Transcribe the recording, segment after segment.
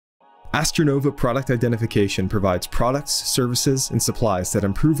Astronova Product Identification provides products, services, and supplies that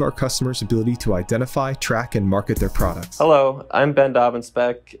improve our customers' ability to identify, track, and market their products. Hello, I'm Ben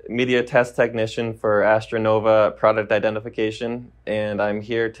Dobbinspec, Media Test Technician for Astronova Product Identification, and I'm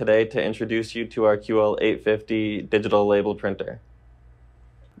here today to introduce you to our QL850 digital label printer.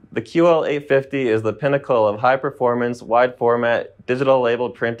 The QL850 is the pinnacle of high-performance, wide-format digital label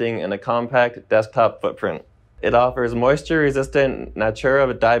printing in a compact desktop footprint. It offers moisture-resistant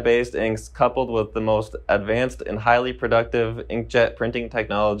Natura dye-based inks coupled with the most advanced and highly productive inkjet printing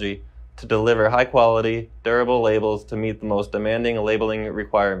technology to deliver high-quality, durable labels to meet the most demanding labeling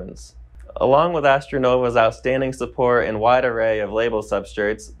requirements. Along with Astronova's outstanding support and wide array of label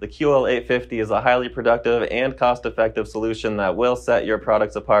substrates, the QL850 is a highly productive and cost-effective solution that will set your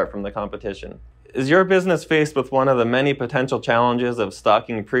products apart from the competition. Is your business faced with one of the many potential challenges of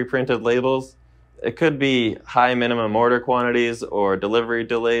stocking pre-printed labels? It could be high minimum order quantities or delivery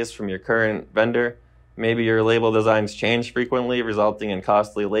delays from your current vendor. Maybe your label designs change frequently, resulting in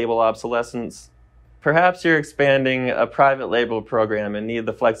costly label obsolescence. Perhaps you're expanding a private label program and need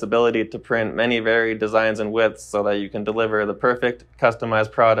the flexibility to print many varied designs and widths so that you can deliver the perfect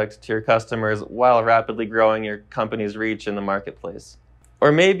customized product to your customers while rapidly growing your company's reach in the marketplace.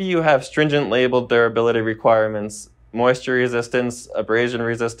 Or maybe you have stringent label durability requirements, moisture resistance, abrasion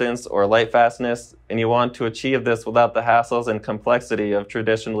resistance, or light fastness, and you want to achieve this without the hassles and complexity of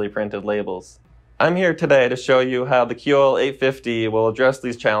traditionally printed labels. I'm here today to show you how the QL850 will address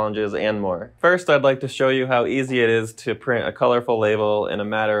these challenges and more. First, I'd like to show you how easy it is to print a colorful label in a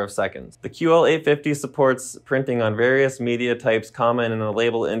matter of seconds. The QL850 supports printing on various media types common in the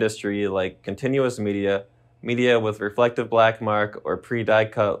label industry like continuous media, media with reflective black mark, or pre-die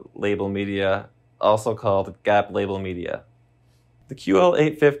cut label media, also called gap label media. The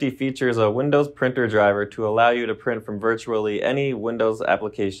QL850 features a Windows printer driver to allow you to print from virtually any Windows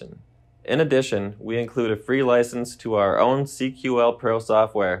application. In addition, we include a free license to our own CQL Pro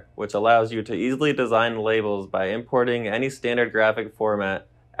software, which allows you to easily design labels by importing any standard graphic format,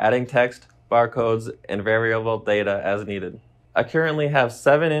 adding text, barcodes, and variable data as needed. I currently have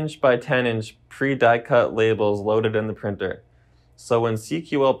 7" by 10" pre-die cut labels loaded in the printer. So in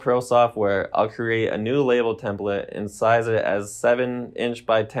CQL Pro software, I'll create a new label template and size it as 7"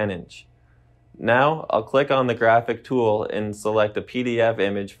 by 10". Now, I'll click on the graphic tool and select a PDF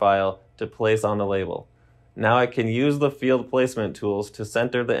image file to place on the label. Now I can use the field placement tools to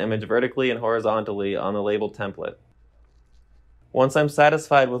center the image vertically and horizontally on the label template. Once I'm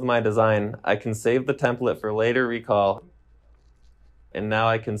satisfied with my design, I can save the template for later recall, and now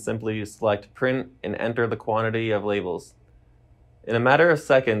I can simply select print and enter the quantity of labels. In a matter of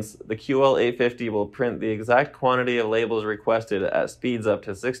seconds, the QL850 will print the exact quantity of labels requested at speeds up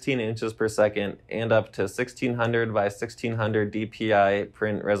to 16 inches per second and up to 1600 by 1600 dpi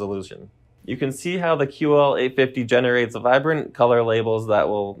print resolution. You can see how the QL850 generates vibrant color labels that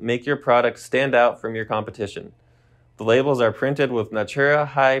will make your product stand out from your competition. The labels are printed with Natura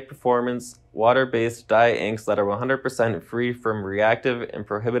high-performance, water-based dye inks that are 100% free from reactive and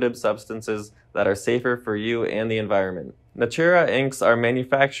prohibitive substances that are safer for you and the environment. Natura inks are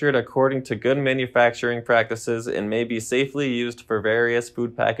manufactured according to good manufacturing practices and may be safely used for various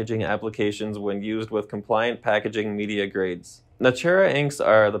food packaging applications when used with compliant packaging media grades. Natura inks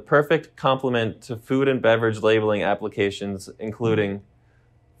are the perfect complement to food and beverage labeling applications, including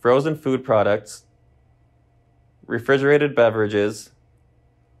frozen food products, refrigerated beverages,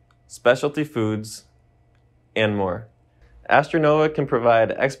 specialty foods, and more. Astronova can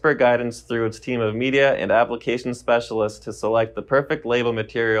provide expert guidance through its team of media and application specialists to select the perfect label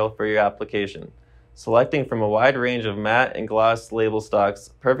material for your application, selecting from a wide range of matte and gloss label stocks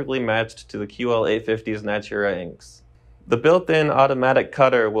perfectly matched to the QL850's Natura inks. The built-in automatic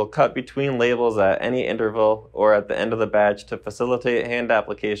cutter will cut between labels at any interval or at the end of the batch to facilitate hand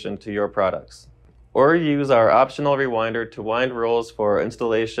application to your products. Or use our optional rewinder to wind rolls for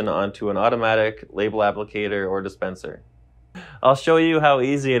installation onto an automatic label applicator or dispenser. I'll show you how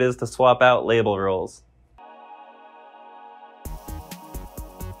easy it is to swap out label rolls.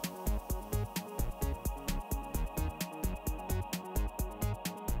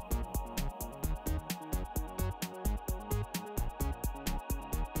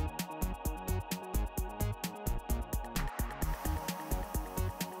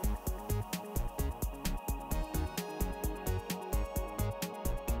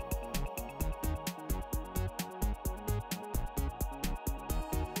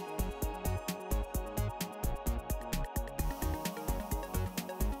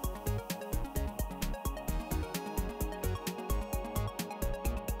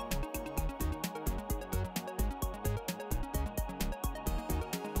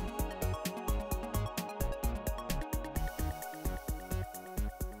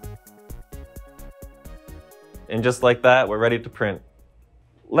 And just like that, we're ready to print.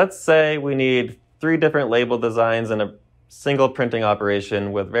 Let's say we need 3 different label designs in a single printing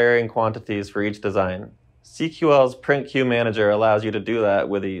operation with varying quantities for each design. CQL's Print Queue Manager allows you to do that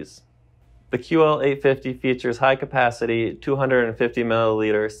with ease. The QL850 features high-capacity 250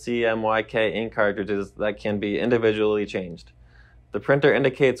 milliliter CMYK ink cartridges that can be individually changed. The printer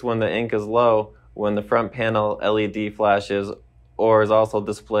indicates when the ink is low when the front panel LED flashes or is also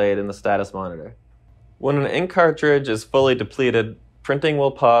displayed in the status monitor. When an ink cartridge is fully depleted, printing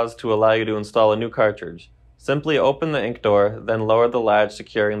will pause to allow you to install a new cartridge. Simply open the ink door, then lower the latch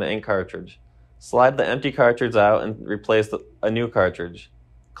securing the ink cartridge. Slide the empty cartridge out and replace a new cartridge.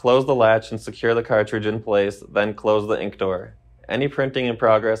 Close the latch and secure the cartridge in place, then close the ink door. Any printing in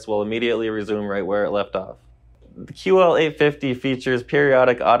progress will immediately resume right where it left off. The QL850 features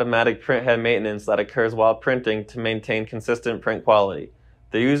periodic automatic printhead maintenance that occurs while printing to maintain consistent print quality.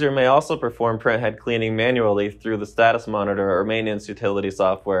 The user may also perform printhead cleaning manually through the status monitor or maintenance utility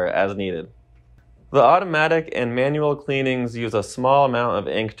software as needed. The automatic and manual cleanings use a small amount of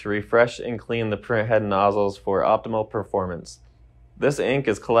ink to refresh and clean the printhead nozzles for optimal performance. This ink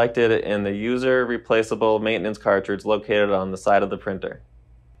is collected in the user replaceable maintenance cartridge located on the side of the printer.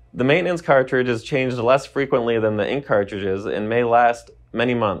 The maintenance cartridge is changed less frequently than the ink cartridges and may last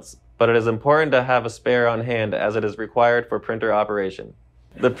many months, but it is important to have a spare on hand as it is required for printer operation.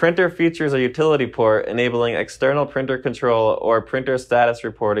 The printer features a utility port enabling external printer control or printer status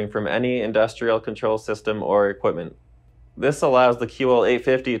reporting from any industrial control system or equipment. This allows the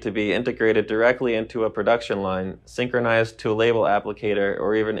QL850 to be integrated directly into a production line, synchronized to a label applicator,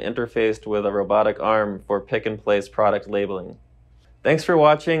 or even interfaced with a robotic arm for pick-and-place product labeling. Thanks for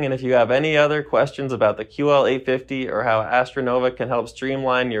watching, and if you have any other questions about the QL850 or how AstroNova can help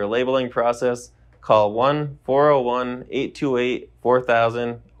streamline your labeling process, call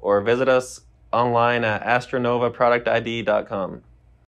 1-401-828-4000 or visit us online at astronovaproductid.com.